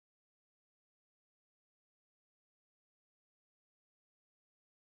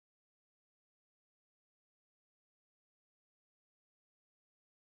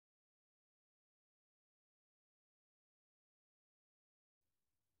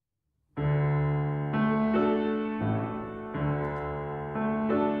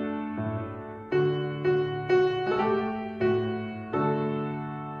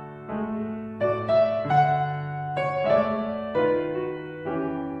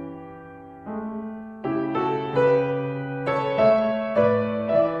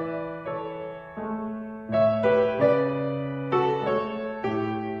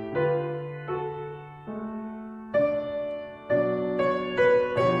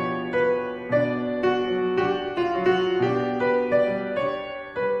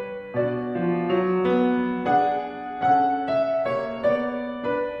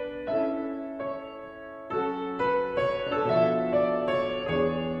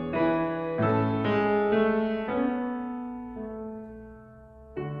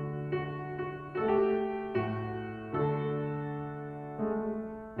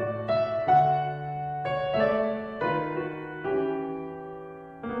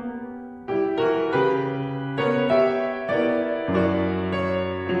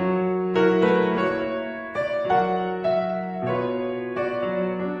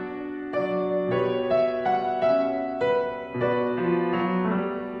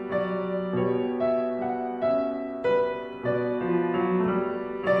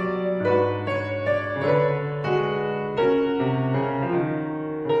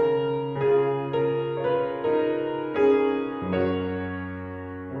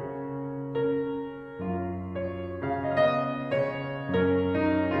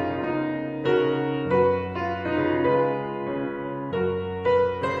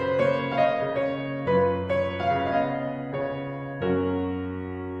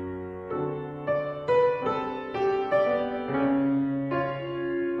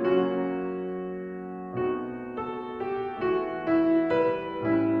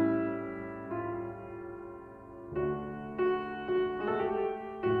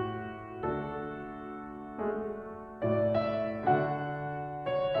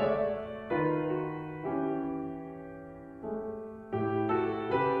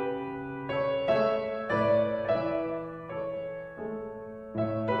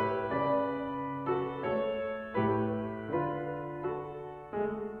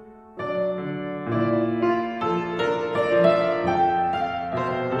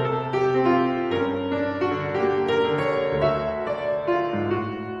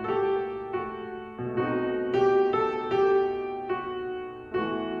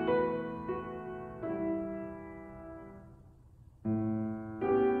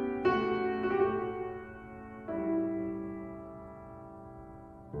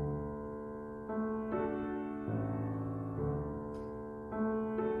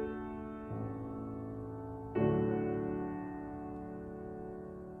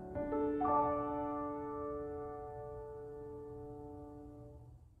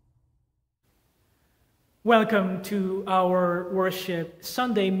Welcome to our worship,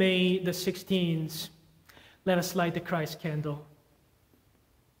 Sunday, May the 16th. Let us light the Christ candle.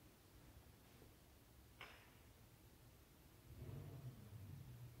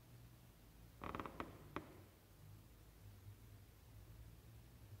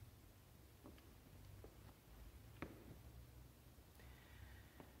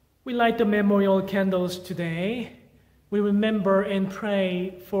 We light the memorial candles today. We remember and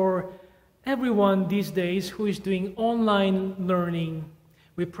pray for everyone these days who is doing online learning.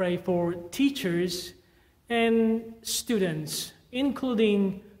 We pray for teachers and students,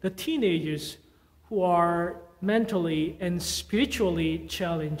 including the teenagers who are mentally and spiritually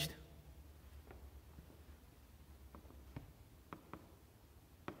challenged.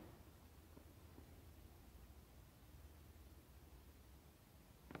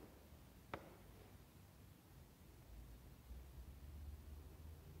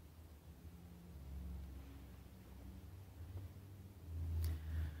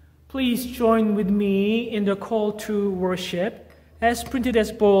 Please join with me in the call to worship as printed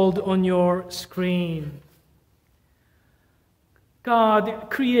as bold on your screen. God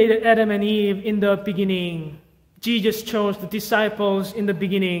created Adam and Eve in the beginning. Jesus chose the disciples in the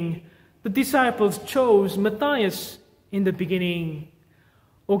beginning. The disciples chose Matthias in the beginning.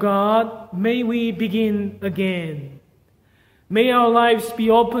 O God, may we begin again. May our lives be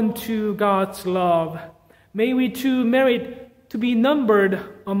open to God's love. May we too merit to be numbered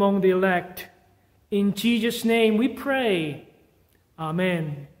among the elect. In Jesus' name we pray.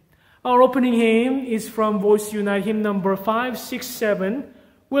 Amen. Our opening hymn is from Voice Unite, hymn number 567,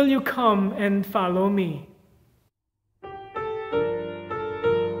 Will You Come and Follow Me?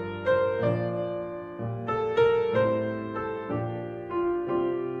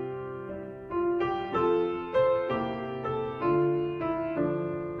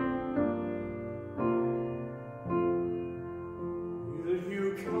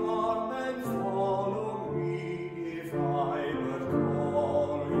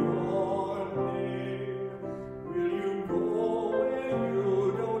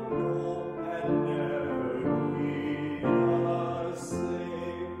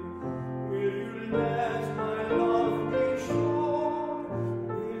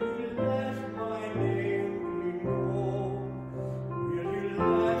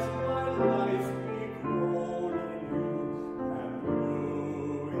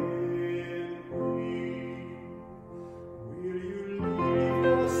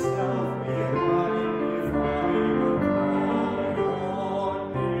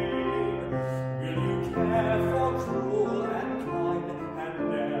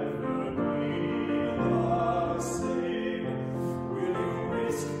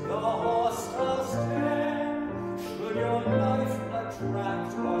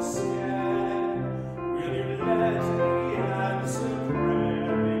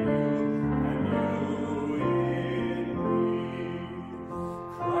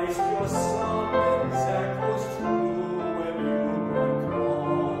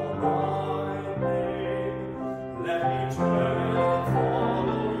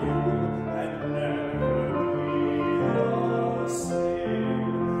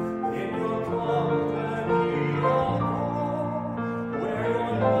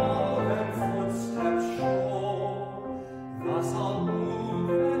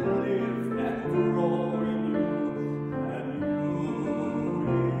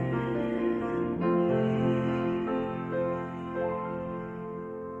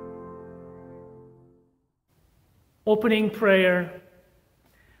 Opening prayer.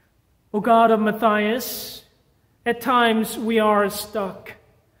 O God of Matthias, at times we are stuck.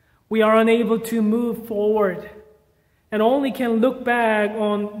 We are unable to move forward and only can look back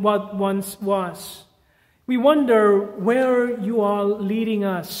on what once was. We wonder where you are leading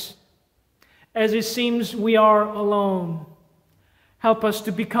us, as it seems we are alone. Help us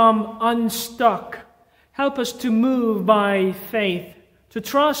to become unstuck. Help us to move by faith, to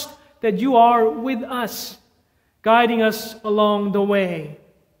trust that you are with us, guiding us along the way.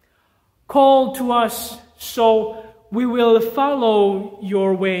 Call to us so we will follow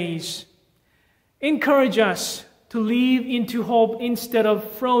your ways. Encourage us to live into hope instead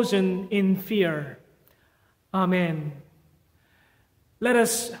of frozen in fear. Amen. Let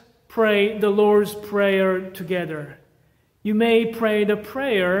us pray the Lord's Prayer together. You may pray the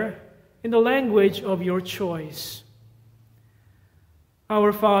prayer in the language of your choice.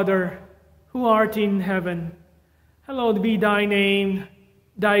 Our Father, who art in heaven, hallowed be thy name.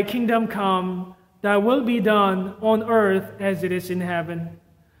 Thy kingdom come, thy will be done on earth as it is in heaven.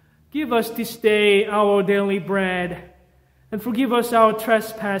 Give us this day our daily bread, and forgive us our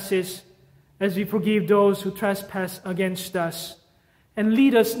trespasses, as we forgive those who trespass against us. And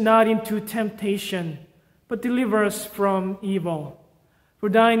lead us not into temptation, but deliver us from evil. For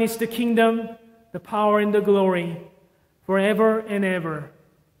thine is the kingdom, the power, and the glory, forever and ever.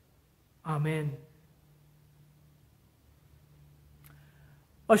 Amen.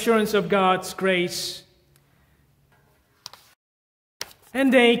 Assurance of God's grace.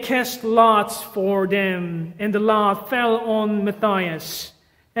 And they cast lots for them, and the lot fell on Matthias,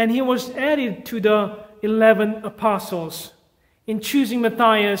 and he was added to the 11 apostles. In choosing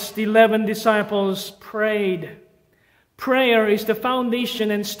Matthias, the 11 disciples prayed. Prayer is the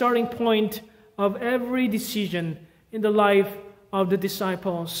foundation and starting point of every decision in the life of the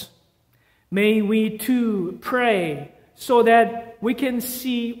disciples. May we too pray so that we can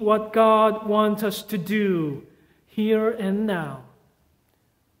see what God wants us to do here and now.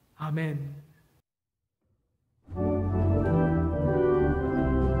 Amen.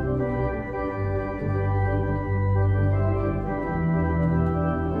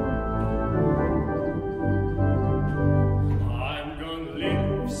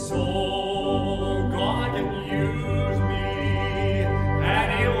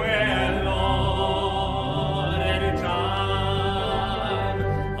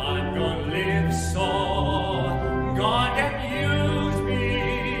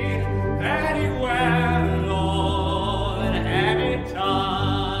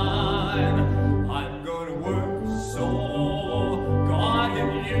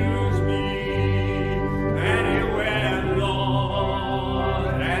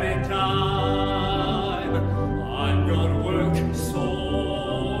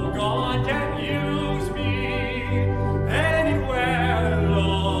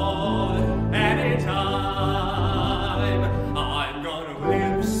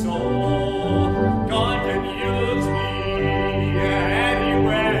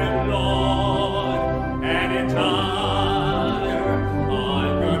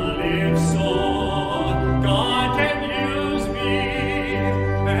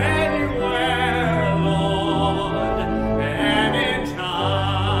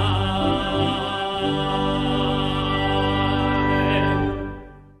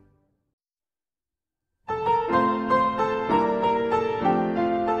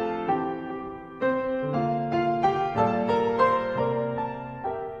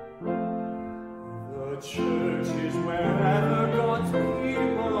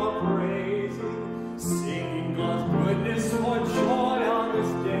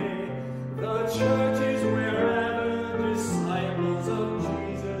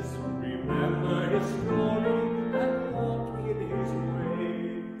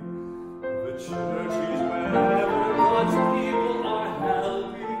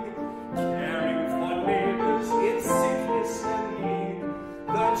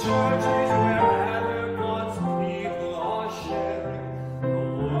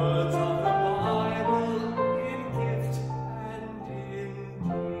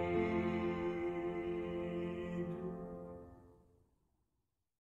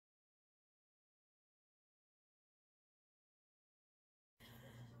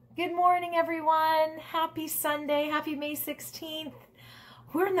 Good morning, everyone. Happy Sunday. Happy May 16th.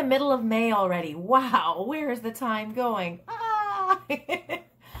 We're in the middle of May already. Wow, where is the time going? I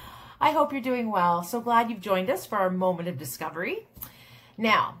hope you're doing well. So glad you've joined us for our moment of discovery.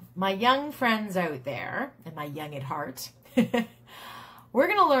 Now, my young friends out there, and my young at heart, we're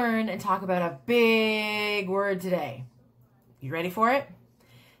going to learn and talk about a big word today. You ready for it?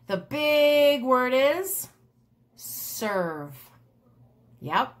 The big word is serve.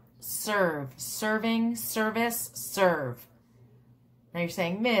 Yep. Serve. Serving, service, serve. Now you're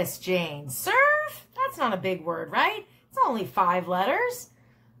saying, Miss Jane, serve? That's not a big word, right? It's only 5 letters.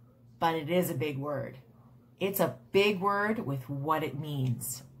 But it is a big word. It's a big word with what it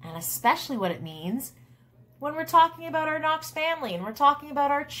means. And especially what it means when we're talking about our Knox family and we're talking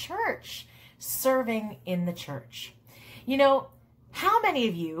about our church, serving in the church. You know, how many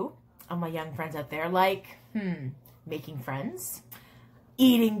of you, my young friends out there, like, making friends,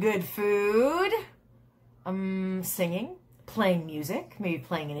 eating good food, singing, playing music, maybe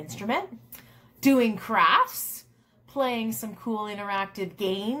playing an instrument, doing crafts, playing some cool interactive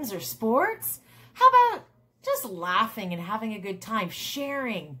games or sports? How about just laughing and having a good time,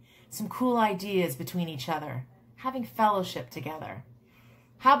 sharing some cool ideas between each other, having fellowship together?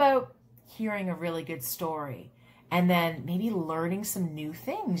 How about hearing a really good story and then maybe learning some new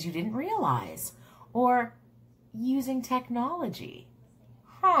things you didn't realize, or using technology?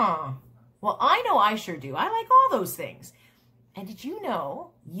 Well, I know I sure do. I like all those things. And did you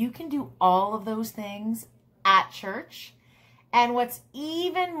know you can do all of those things at church And what's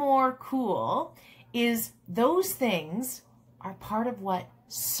even more cool is those things are part of what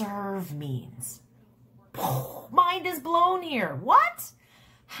serve means. Mind is blown here. What?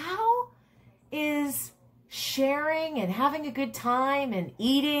 How is sharing and having a good time and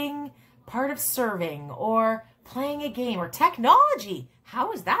eating part of serving, or playing a game, or technology?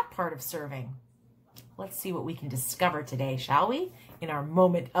 How is that part of serving? Let's see what we can discover today, shall we? In our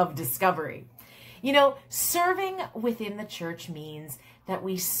moment of discovery. You know, serving within the church means that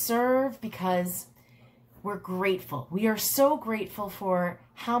we serve because we're grateful. We are so grateful for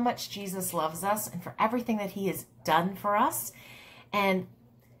how much Jesus loves us and for everything that he has done for us, and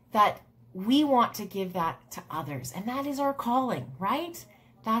that we want to give that to others. And that is our calling, right?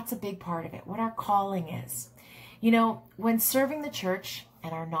 That's a big part of it, what our calling is. You know, when serving the church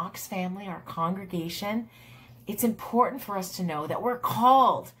and our Knox family, our congregation, it's important for us to know that we're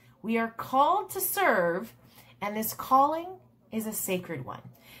called. We are called to serve, and this calling is a sacred one.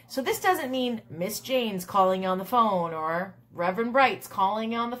 So this doesn't mean Miss Jane's calling on the phone or Reverend Bright's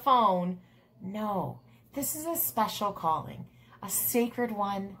calling on the phone. No, this is a special calling, a sacred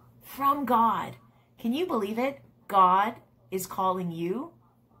one from God. Can you believe it? God is calling you?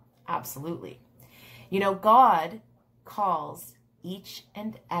 Absolutely. You know, God calls each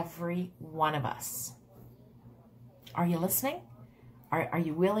and every one of us. Are you listening? Are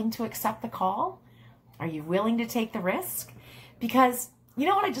you willing to accept the call? Are you willing to take the risk? Because you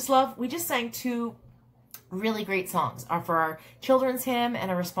know what I just love? We just sang 2 really great songs for our children's hymn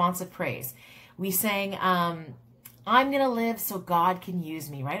and a responsive praise. We sang, I'm going to live so God can use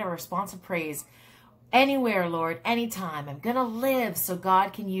me, right? Our responsive praise. Anywhere, Lord, anytime. I'm going to live so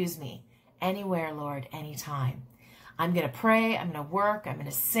God can use me. Anywhere, Lord, anytime. I'm going to pray. I'm going to work. I'm going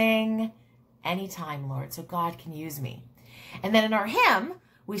to sing. Anytime, Lord, so God can use me. And then in our hymn,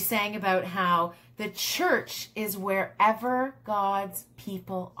 we sang about how the church is wherever God's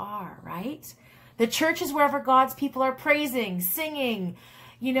people are, right? The church is wherever God's people are praising, singing,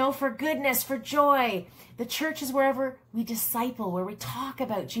 you know, for goodness, for joy. The church is wherever we disciple, where we talk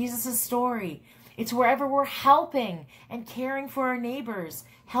about Jesus' story. It's wherever we're helping and caring for our neighbors,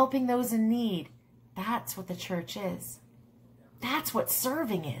 helping those in need. That's what the church is. That's what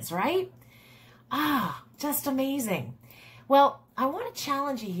serving is, right? Just amazing. Well, I want to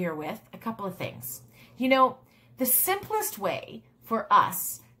challenge you here with a couple of things. You know, the simplest way for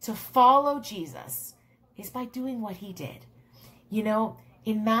us to follow Jesus is by doing what he did. You know,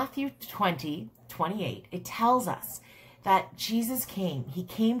 in Matthew 20:28, it tells us that Jesus came. He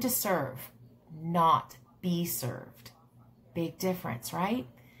came to serve, not be served. Big difference, right?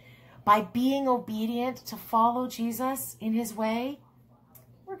 By being obedient to follow Jesus in his way,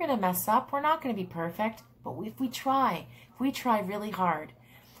 we're going to mess up. We're not going to be perfect. But if we try really hard,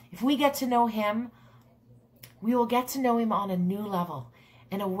 if we get to know him, we will get to know him on a new level,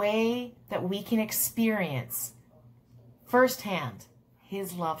 in a way that we can experience firsthand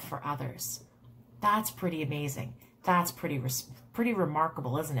his love for others. That's pretty amazing. That's pretty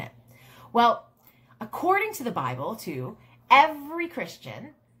remarkable, isn't it? Well, according to the Bible, too, every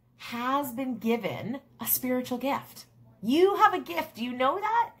Christian has been given a spiritual gift. You have a gift. Do you know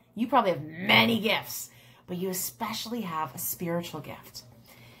that? You probably have many gifts, but you especially have a spiritual gift.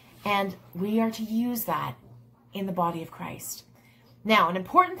 And we are to use that in the body of Christ. Now, an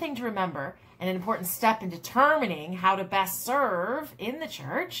important thing to remember, and an important step in determining how to best serve in the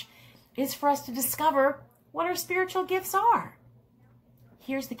church, is for us to discover what our spiritual gifts are.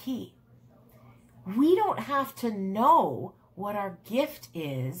 Here's the key. We don't have to know what our gift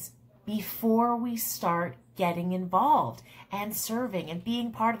is before we start getting involved and serving and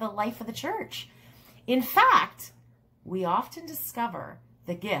being part of the life of the church. In fact, we often discover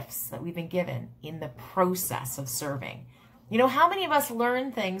the gifts that we've been given in the process of serving. You know, how many of us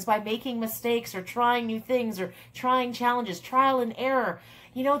learn things by making mistakes or trying new things or trying challenges, trial and error?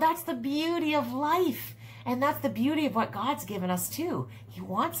 You know, that's the beauty of life. And that's the beauty of what God's given us too. He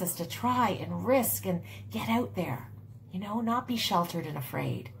wants us to try and risk and get out there, you know, not be sheltered and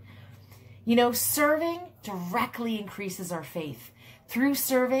afraid. You know, serving directly increases our faith. Through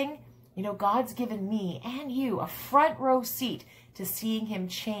serving, you know, God's given me and you a front row seat to seeing him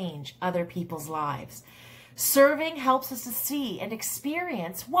change other people's lives. Serving helps us to see and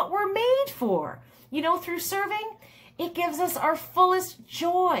experience what we're made for. You know, through serving, it gives us our fullest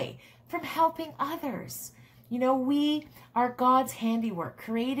joy from helping others. You know, we are God's handiwork,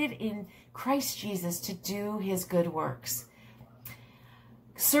 created in Christ Jesus to do his good works.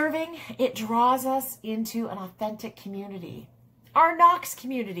 Serving, it draws us into an authentic community. Our Knox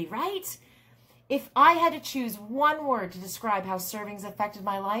community, right? If I had to choose one word to describe how serving's affected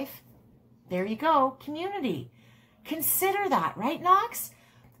my life, there you go, community. Consider that, right, Knox?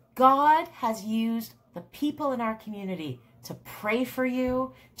 God has used the people in our community to pray for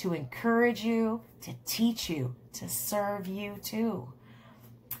you, to encourage you, to teach you, to serve you too.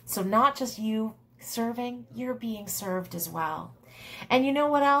 So not just you serving, you're being served as well. And you know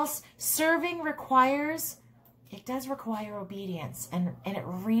what else? Serving does require obedience, and it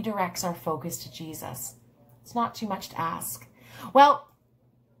redirects our focus to Jesus. It's not too much to ask. Well,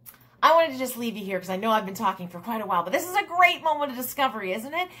 I wanted to just leave you here because I know I've been talking for quite a while, but this is a great moment of discovery,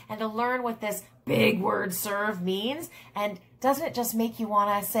 isn't it? And to learn what this big word serve means. And doesn't it just make you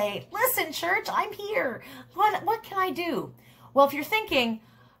want to say, listen, church, I'm here. What can I do? Well, if you're thinking,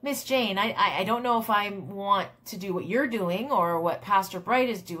 Miss Jane, I don't know if I want to do what you're doing or what Pastor Bright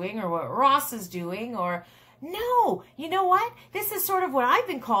is doing or what Ross is doing or... No, you know what? This is sort of what I've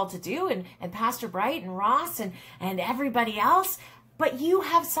been called to do, and Pastor Bright and Ross and everybody else. But you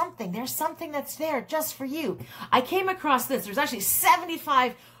have something. There's something that's there just for you. I came across this. There's actually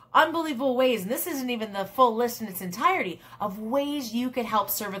 75 unbelievable ways, and this isn't even the full list in its entirety, of ways you could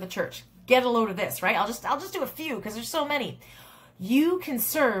help serve at the church. Get a load of this, right? I'll just do a few because there's so many. You can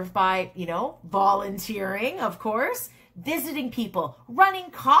serve by, volunteering, of course, visiting people,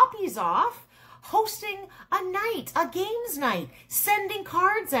 running copies off, hosting a night, a games night, sending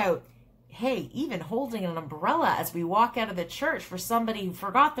cards out. Hey, even holding an umbrella as we walk out of the church for somebody who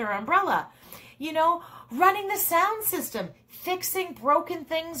forgot their umbrella. Running the sound system, fixing broken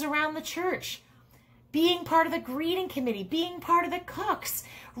things around the church, being part of the greeting committee, being part of the cooks,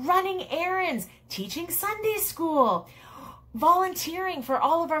 running errands, teaching Sunday school, volunteering for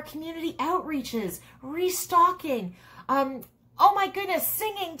all of our community outreaches, restocking, oh my goodness,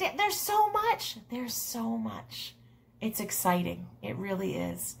 singing. There's so much. There's so much. It's exciting. It really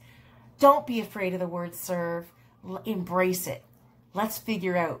is. Don't be afraid of the word serve. Embrace it. Let's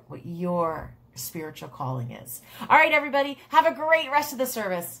figure out what your spiritual calling is. All right, everybody. Have a great rest of the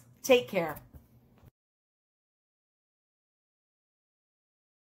service. Take care.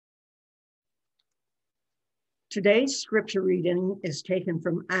 Today's scripture reading is taken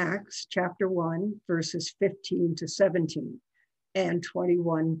from Acts chapter 1, verses 15 to 17 and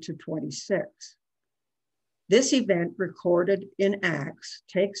 21 to 26. This event recorded in Acts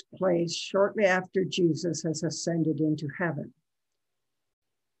takes place shortly after Jesus has ascended into heaven.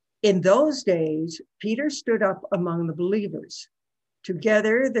 In those days, Peter stood up among the believers.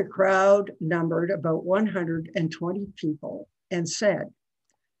 Together, the crowd numbered about 120 people and said,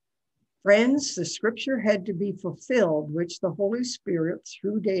 "Friends, the scripture had to be fulfilled, which the Holy Spirit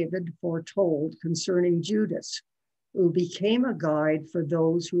through David foretold concerning Judas, who became a guide for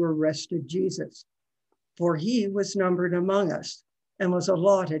those who arrested Jesus. For he was numbered among us and was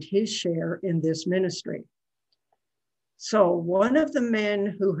allotted his share in this ministry." So one of the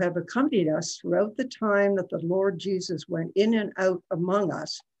men who have accompanied us throughout the time that the Lord Jesus went in and out among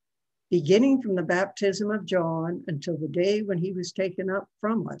us, beginning from the baptism of John until the day when he was taken up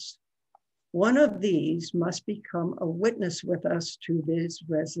from us, one of these must become a witness with us to his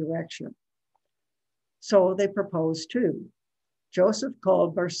resurrection. So they proposed two. Joseph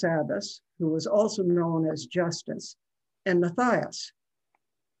called Barsabbas, who was also known as Justus, and Matthias.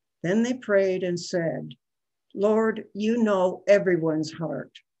 Then they prayed and said, "Lord, you know everyone's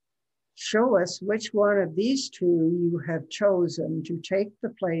heart. Show us which one of these two you have chosen to take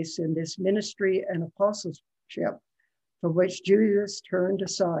the place in this ministry and apostleship for which Judas turned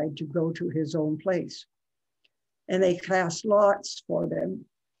aside to go to his own place." And they cast lots for them,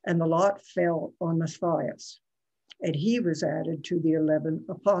 and the lot fell on Matthias, and he was added to the 11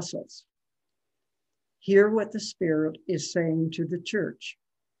 apostles. Hear what the Spirit is saying to the church.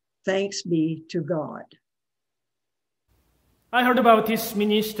 Thanks be to God. I heard about this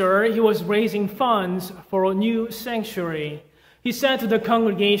minister. He was raising funds for a new sanctuary. He said to the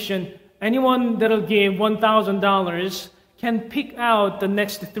congregation, anyone that'll give $1,000 can pick out the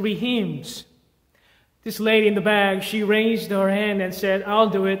next 3 hymns. This lady in the back, she raised her hand and said, "I'll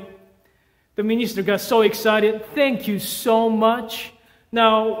do it." The minister got so excited. "Thank you so much.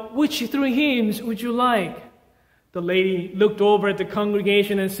 Now, which 3 hymns would you like?" The lady looked over at the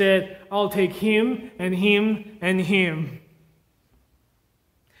congregation and said, "I'll take him and him and him."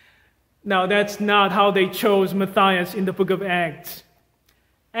 Now, that's not how they chose Matthias in the book of Acts.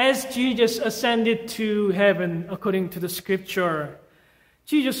 As Jesus ascended to heaven, according to the scripture,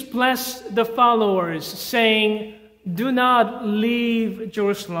 Jesus blessed the followers, saying, "Do not leave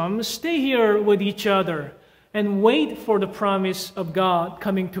Jerusalem. Stay here with each other and wait for the promise of God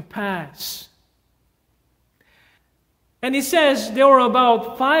coming to pass." And it says there were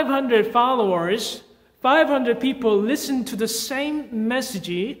about 500 followers. 500 people listened to the same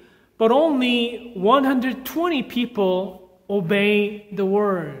message, but only 120 people obey the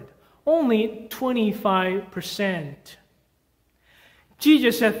word. Only 25%.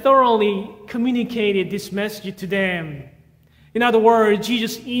 Jesus had thoroughly communicated this message to them. In other words,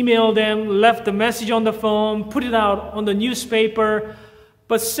 Jesus emailed them, left the message on the phone, put it out on the newspaper,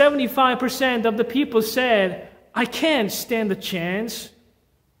 but 75% of the people said, I can't stand a chance.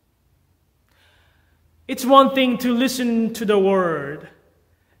 It's one thing to listen to the word,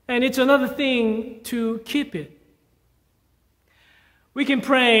 and it's another thing to keep it. We can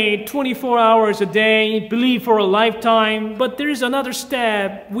pray 24 hours a day, believe for a lifetime, but there is another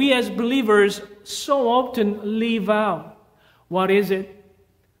step we as believers so often leave out. What is it?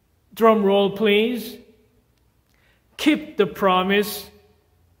 Drum roll, please. Keep the promise.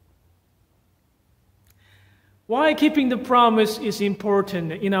 Why keeping the promise is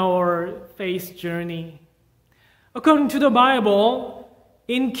important in our faith journey? According to the Bible,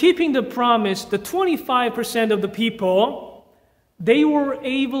 in keeping the promise, the 25% of the people, they were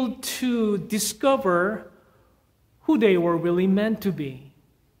able to discover who they were really meant to be.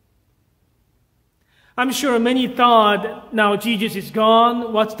 I'm sure many thought, now Jesus is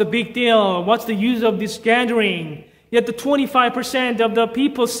gone, what's the big deal? What's the use of this gathering? Yet the 25% of the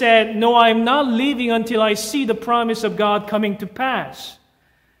people said, no, I'm not leaving until I see the promise of God coming to pass.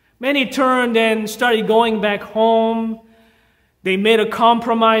 Many turned and started going back home. They made a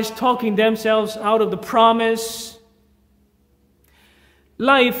compromise, talking themselves out of the promise.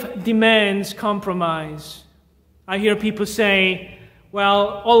 Life demands compromise. I hear people say,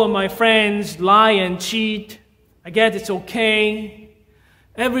 well, all of my friends lie and cheat. I guess it's okay.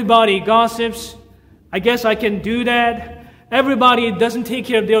 Everybody gossips. I guess I can do that. Everybody doesn't take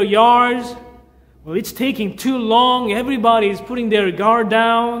care of their yards. Well, it's taking too long. Everybody is putting their guard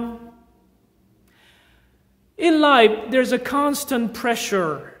down. In life, there's a constant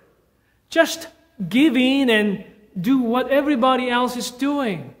pressure. Just give in and do what everybody else is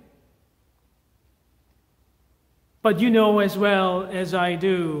doing. But you know as well as I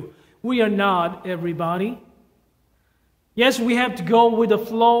do, we are not everybody. Yes, we have to go with the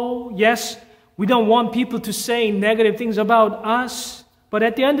flow. Yes, we don't want people to say negative things about us. But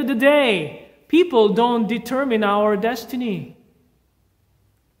at the end of the day, people don't determine our destiny.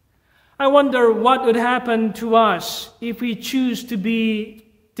 I wonder what would happen to us if we choose to be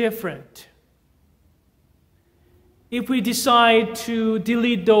different. If we decide to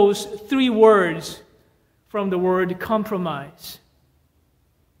delete those 3 words from the word compromise.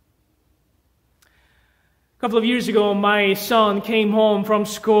 A couple of years ago, my son came home from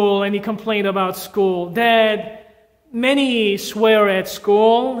school and he complained about school. Dad, many swear at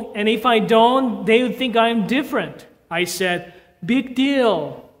school, and if I don't, they would think I'm different. I said, big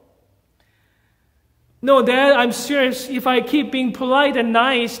deal. No, Dad, I'm serious. If I keep being polite and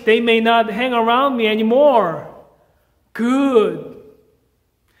nice, they may not hang around me anymore. Good.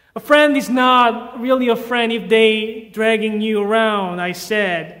 A friend is not really a friend if they dragging you around, I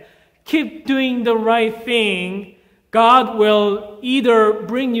said. Keep doing the right thing. God will either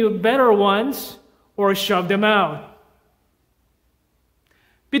bring you better ones or shove them out.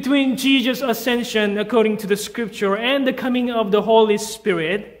 Between Jesus' ascension, according to the scripture, and the coming of the Holy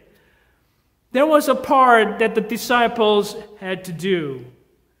Spirit, there was a part that the disciples had to do.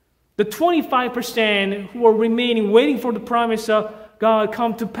 The 25% who were remaining, waiting for the promise of God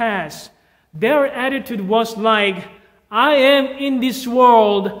come to pass, their attitude was like, I am in this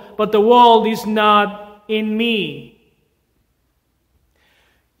world, but the world is not in me.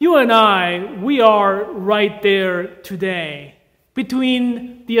 You and I, we are right there today,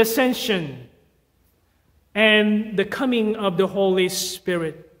 between the ascension and the coming of the Holy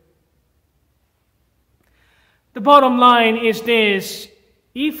Spirit. The bottom line is this: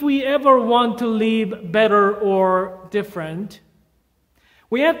 if we ever want to live better or different,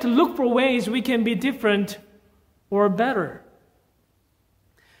 we have to look for ways we can be different or better.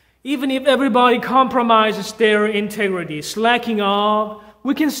 Even if everybody compromises their integrity, slacking off,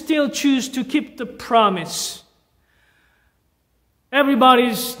 we can still choose to keep the promise.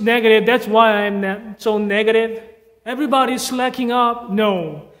 Everybody's negative, that's why I'm so negative. Everybody's slacking up.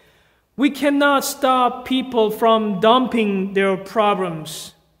 No. We cannot stop people from dumping their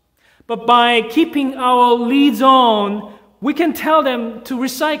problems. But by keeping our leads on, we can tell them to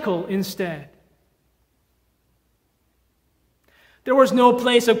recycle instead. There was no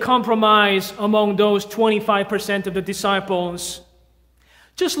place of compromise among those 25% of the disciples.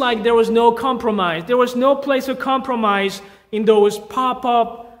 Just like there was no compromise, there was no place of compromise in those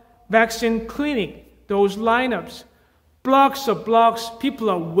pop-up vaccine clinic, those lineups. Blocks of blocks, people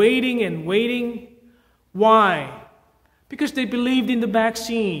are waiting and waiting. Why? Because they believed in the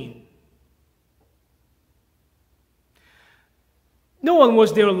vaccine. No one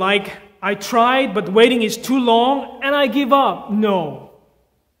was there like, I tried, but waiting is too long, and I give up. No.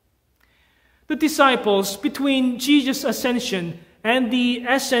 The disciples, between Jesus' ascension and the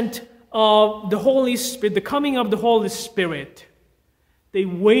ascent of the Holy Spirit, the coming of the Holy Spirit, they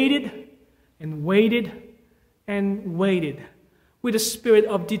waited and waited and waited with a spirit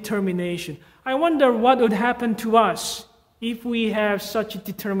of determination. I wonder what would happen to us if we have such a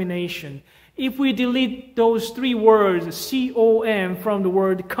determination. If we delete those 3 words, C-O-M, from the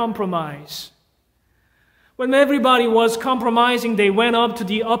word compromise. When everybody was compromising, they went up to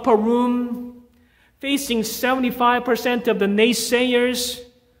the upper room, facing 75% of the naysayers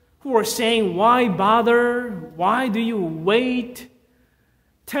who were saying, why bother? Why do you wait?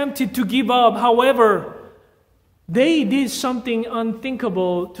 Tempted to give up. However, they did something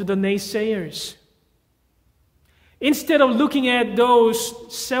unthinkable to the naysayers. Instead of looking at those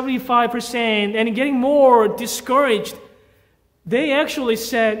 75% and getting more discouraged, they actually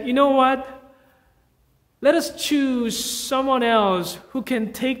said, you know what? Let us choose someone else who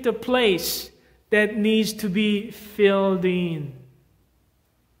can take the place that needs to be filled in.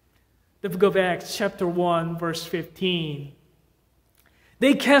 The book of Acts, chapter 1, verse 15.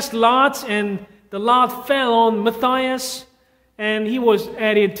 They cast lots, and the lot fell on Matthias, and he was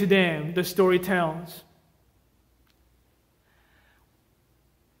added to them, the story tells.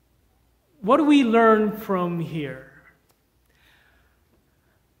 What do we learn from here?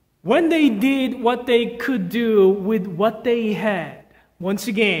 When they did what they could do with what they had, once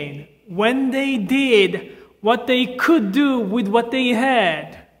again, when they did what they could do with what they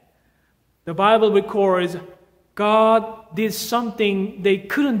had, the Bible records God did something they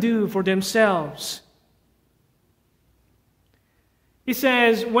couldn't do for themselves. It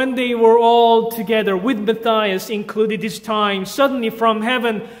says, when they were all together with Matthias included this time, suddenly from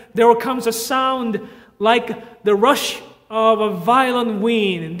heaven there comes a sound like the rush of a violent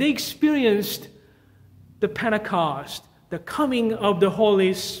wind. And they experienced the Pentecost, the coming of the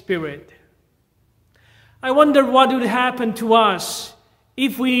Holy Spirit. I wonder what would happen to us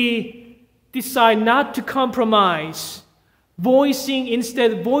if we decide not to compromise,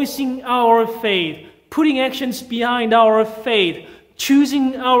 instead voicing our faith, putting actions behind our faith,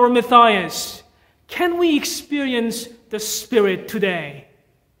 choosing our Matthias. Can we experience the Spirit today?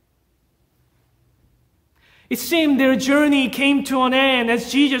 It seemed their journey came to an end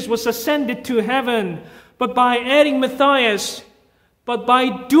as Jesus was ascended to heaven, but by adding Matthias, but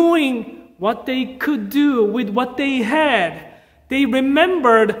by doing what they could do with what they had, they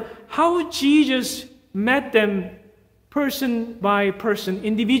remembered how Jesus met them person by person,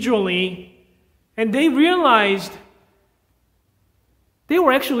 individually, and they realized they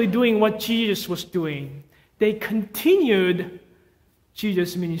were actually doing what Jesus was doing. They continued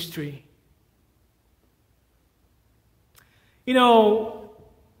Jesus' ministry. You know,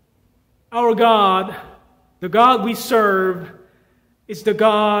 our God, the God we serve, is the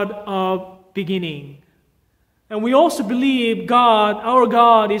God of beginning. And we also believe our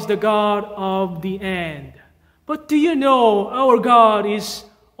God is the God of the end. But do you know our God is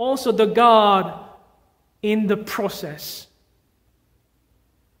also the God in the process?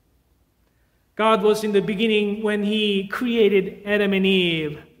 God was in the beginning when He created Adam and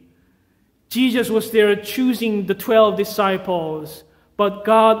Eve. Jesus was there choosing the 12 disciples, but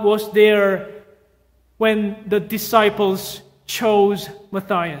God was there when the disciples chose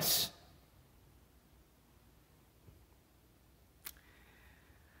Matthias.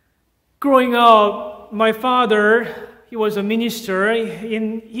 Growing up, my father, he was a minister.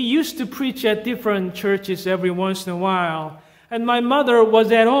 He used to preach at different churches every once in a while. And my mother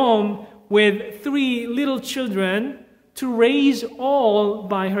was at home with 3 little children to raise all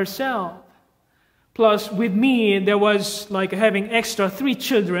by herself. Plus, with me, there was like having extra 3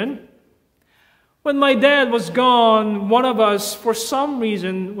 children. When my dad was gone, one of us, for some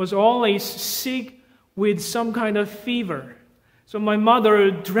reason, was always sick with some kind of fever. So my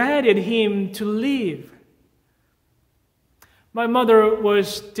mother dreaded him to leave. My mother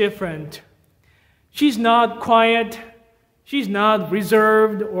was different. She's not quiet. She's not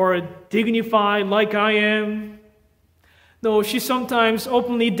reserved or dignified like I am. No, she sometimes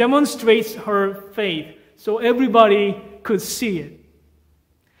openly demonstrates her faith so everybody could see it.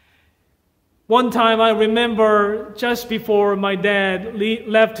 One time I remember just before my dad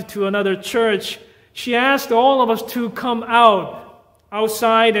left to another church, she asked all of us to come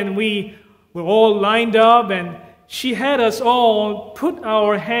outside, and we were all lined up, and she had us all put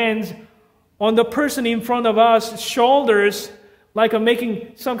our hands on the person in front of us' shoulders, like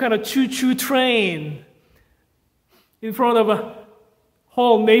making some kind of choo-choo train in front of a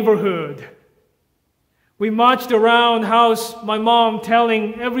whole neighborhood. We marched around house, my mom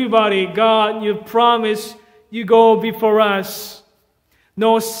telling everybody, God, you promise you go before us.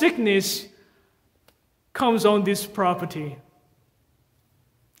 No sickness comes on this property.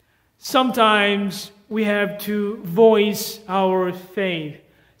 Sometimes we have to voice our faith.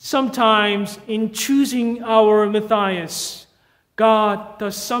 Sometimes in choosing our Matthias, God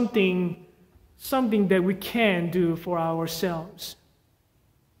does something that we can't do for ourselves.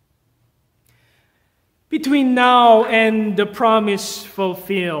 Between now and the promise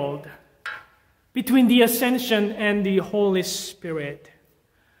fulfilled, between the ascension and the Holy Spirit,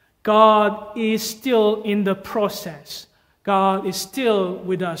 God is still in the process. God is still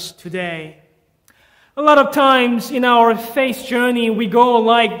with us today. A lot of times in our faith journey, we go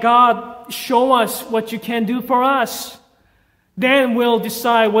like, God, show us what you can do for us. Then we'll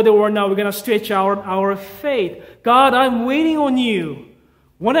decide whether or not we're going to stretch our faith. God, I'm waiting on you.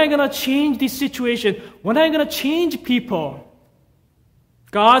 When are you going to change this situation? When are you going to change people?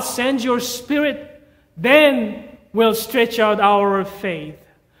 God, send your Spirit. Then we'll stretch out our faith.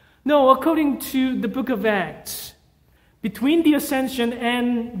 No, according to the book of Acts, between the ascension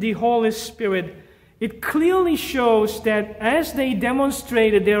and the Holy Spirit, it clearly shows that as they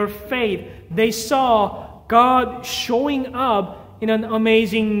demonstrated their faith, they saw God showing up in an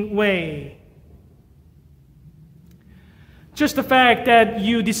amazing way. Just the fact that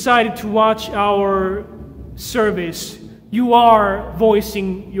you decided to watch our service, you are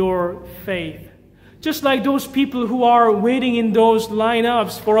voicing your faith. Just like those people who are waiting in those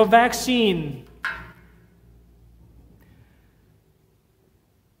lineups for a vaccine.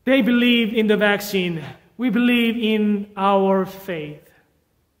 They believe in the vaccine. We believe in our faith.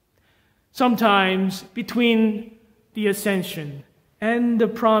 Sometimes between the ascension and the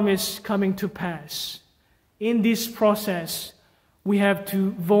promise coming to pass, in this process, we have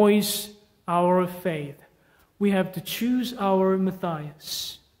to voice our faith. We have to choose our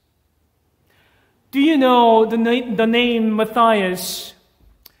Matthias. Do you know the name Matthias?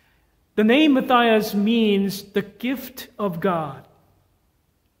 The name Matthias means the gift of God.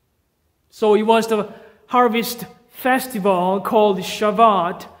 So it was the harvest festival called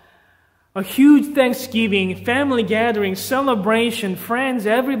Shavuot, a huge Thanksgiving, family gathering, celebration, friends,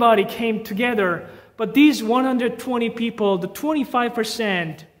 everybody came together. But these 120 people, the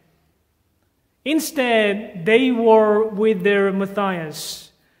 25%, instead they were with their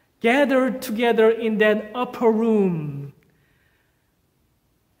Matthias, gathered together in that upper room.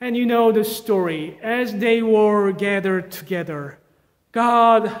 And you know the story. As they were gathered together,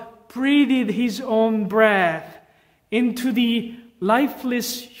 God breathed His own breath into the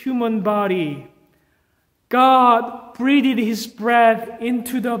lifeless human body. God breathed His breath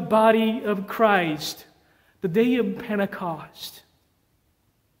into the body of Christ, the day of Pentecost.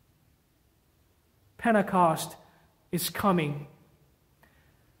 Pentecost is coming.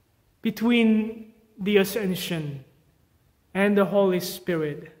 Between the ascension and the Holy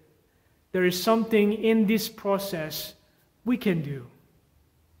Spirit, there is something in this process we can do.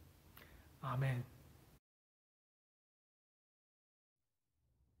 Amen.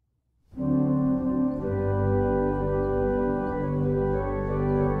 Neither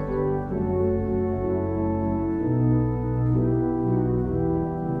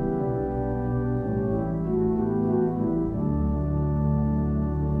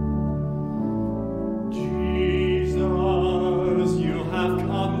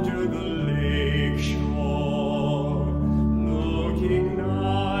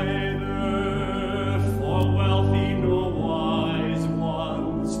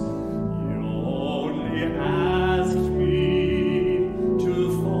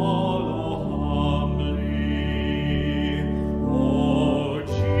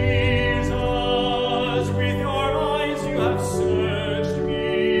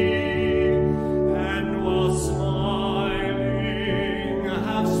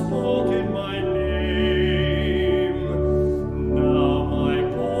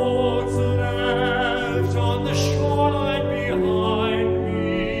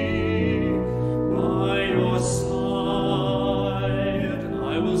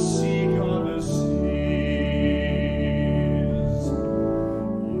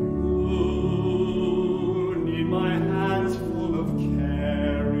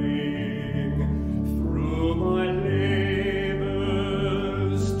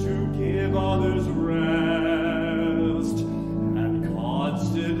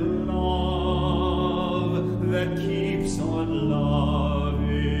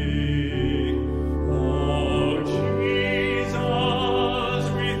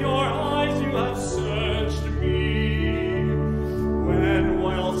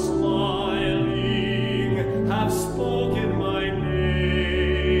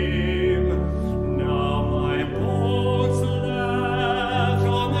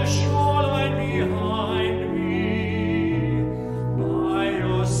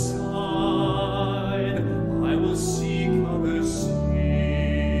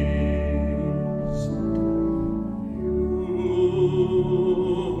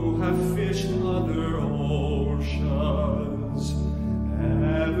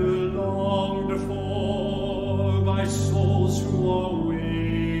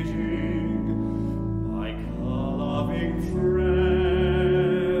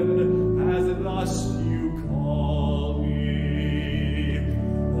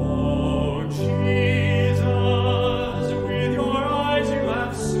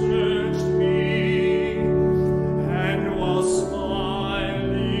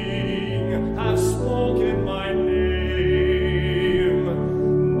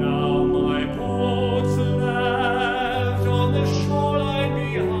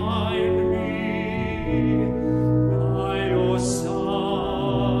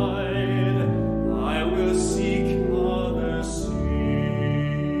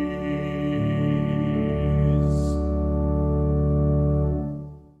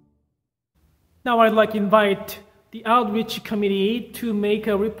Now I'd like to invite the Outreach Committee to make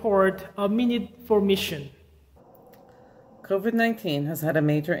a report, a minute for mission. COVID-19 has had a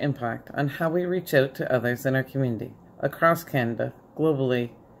major impact on how we reach out to others in our community, across Canada,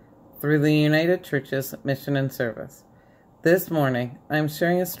 globally, through the United Church's mission and service. This morning, I am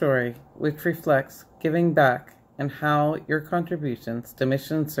sharing a story which reflects giving back and how your contributions to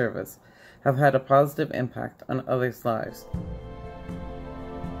mission and service have had a positive impact on others' lives.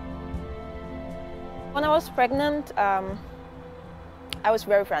 When I was pregnant, I was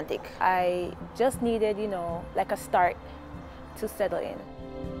very frantic. I just needed, like a start to settle in.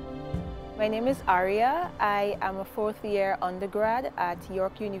 My name is Aria. I am a fourth-year undergrad at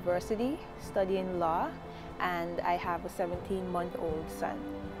York University studying law, and I have a 17-month-old son.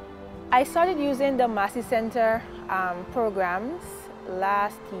 I started using the Massey Center programs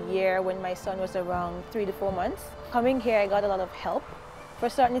last year when my son was around 3 to 4 months. Coming here, I got a lot of help. For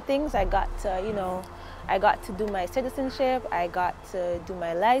certain things, I got to do my citizenship, I got to do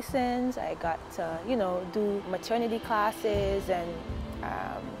my license, I got to, do maternity classes and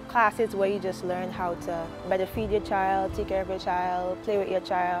classes where you just learn how to better feed your child, take care of your child, play with your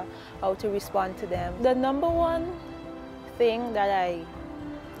child, how to respond to them. The number one thing that I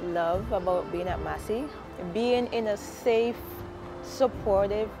love about being at Massey, being in a safe,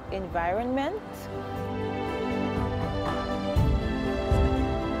 supportive environment.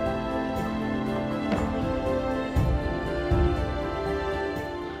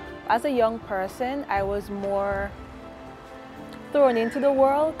 As a young person, I was more thrown into the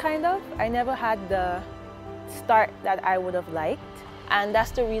world, kind of. I never had the start that I would have liked. And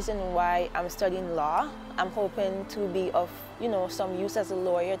that's the reason why I'm studying law. I'm hoping to be of, some use as a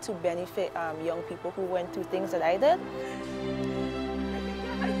lawyer to benefit young people who went through things that I did.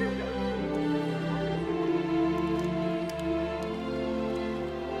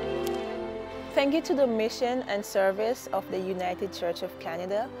 Thank you to the mission and service of the United Church of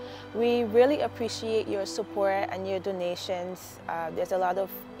Canada. We really appreciate your support and your donations. There's a lot of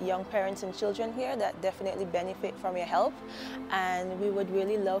young parents and children here that definitely benefit from your help, and we would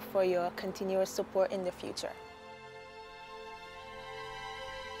really love for your continuous support in the future.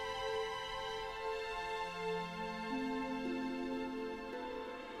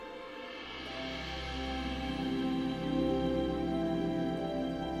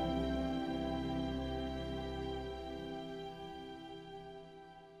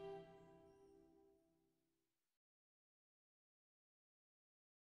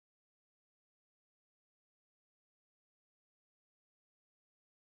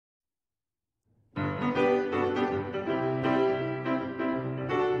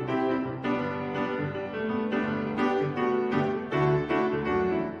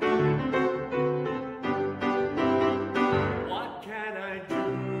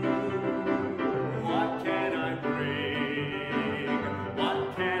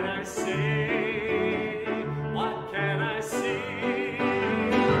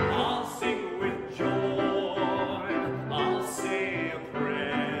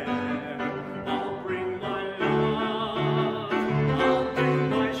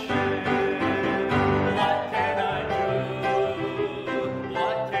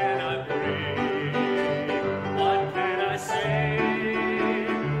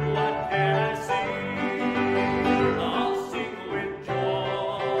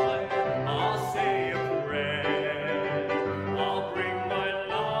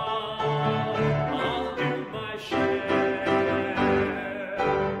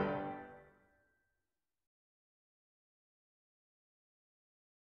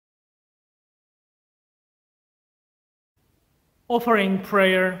 Offering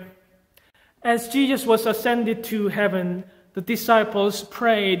prayer. As Jesus was ascended to heaven, the disciples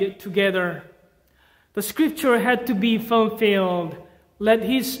prayed together. The scripture had to be fulfilled. Let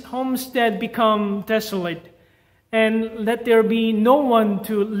his homestead become desolate, and let there be no one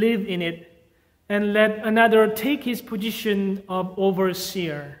to live in it, and let another take his position of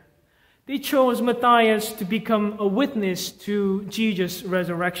overseer. They chose Matthias to become a witness to Jesus'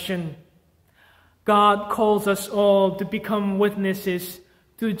 resurrection. God calls us all to become witnesses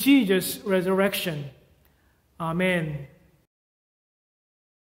to Jesus' resurrection. Amen.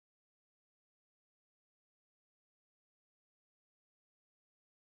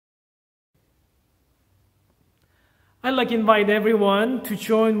 I'd like to invite everyone to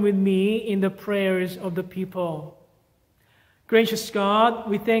join with me in the prayers of the people. Gracious God,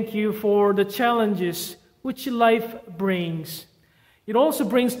 we thank you for the challenges which life brings. It also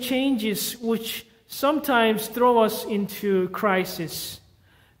brings changes which sometimes throw us into crisis.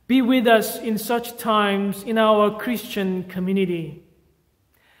 Be with us in such times in our Christian community.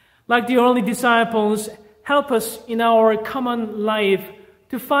 Like the early disciples, help us in our common life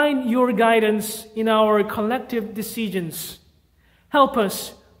to find your guidance in our collective decisions. Help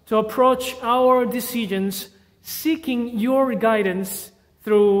us to approach our decisions seeking your guidance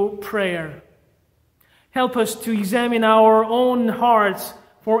through prayer. Help us to examine our own hearts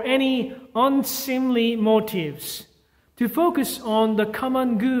for any unseemly motives, to focus on the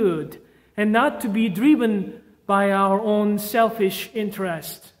common good and not to be driven by our own selfish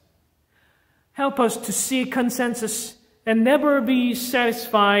interest. Help us to seek consensus and never be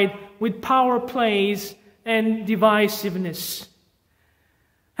satisfied with power plays and divisiveness.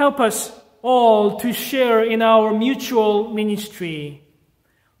 Help us all to share in our mutual ministry.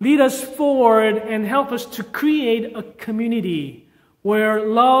 Lead us forward and help us to create a community where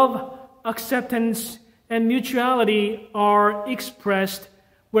love, acceptance, and mutuality are expressed,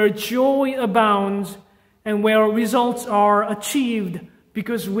 where joy abounds, and where results are achieved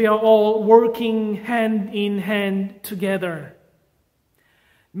because we are all working hand in hand together.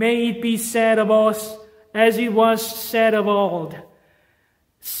 May it be said of us as it was said of old,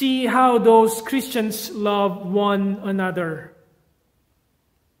 see how those Christians love one another.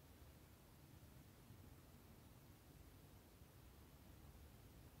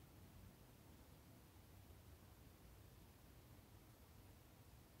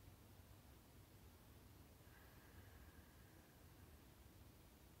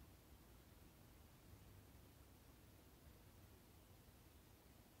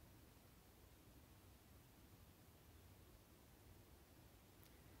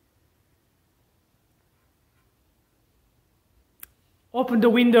 Open the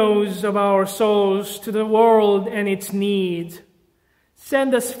windows of our souls to the world and its needs.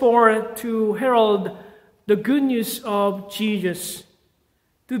 Send us forth to herald the good news of Jesus,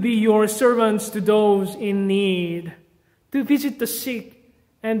 to be your servants to those in need, to visit the sick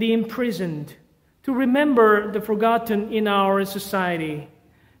and the imprisoned, to remember the forgotten in our society,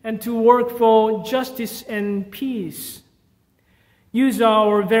 and to work for justice and peace. Use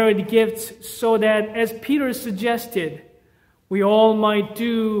our varied gifts so that, as Peter suggested, we all might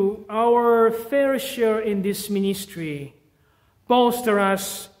do our fair share in this ministry. Bolster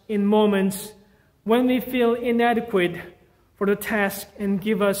us in moments when we feel inadequate for the task and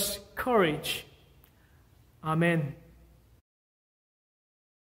give us courage. Amen.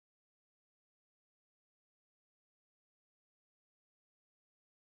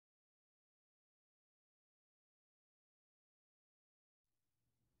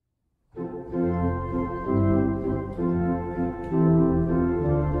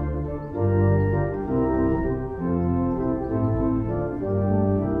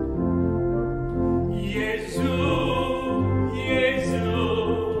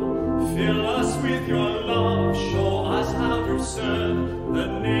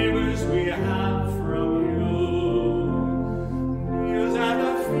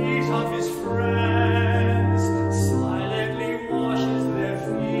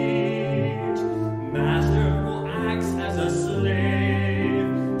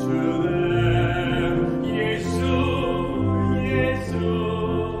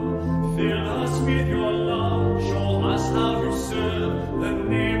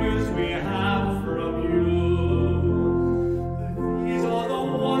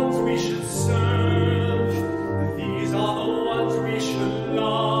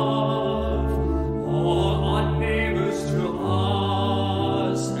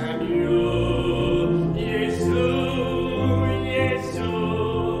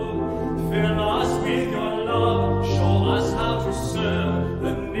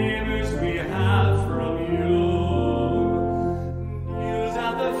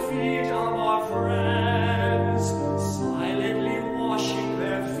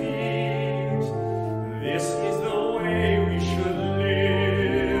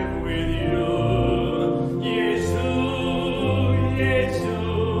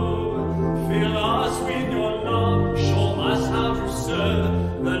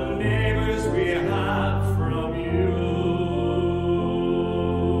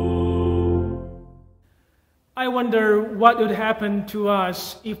 I wonder what would happen to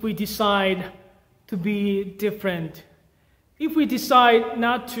us if we decide to be different. If we decide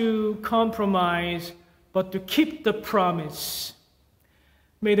not to compromise, but to keep the promise.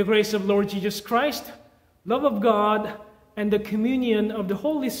 May the grace of Lord Jesus Christ, love of God, and the communion of the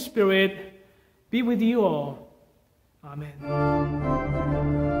Holy Spirit be with you all. Amen.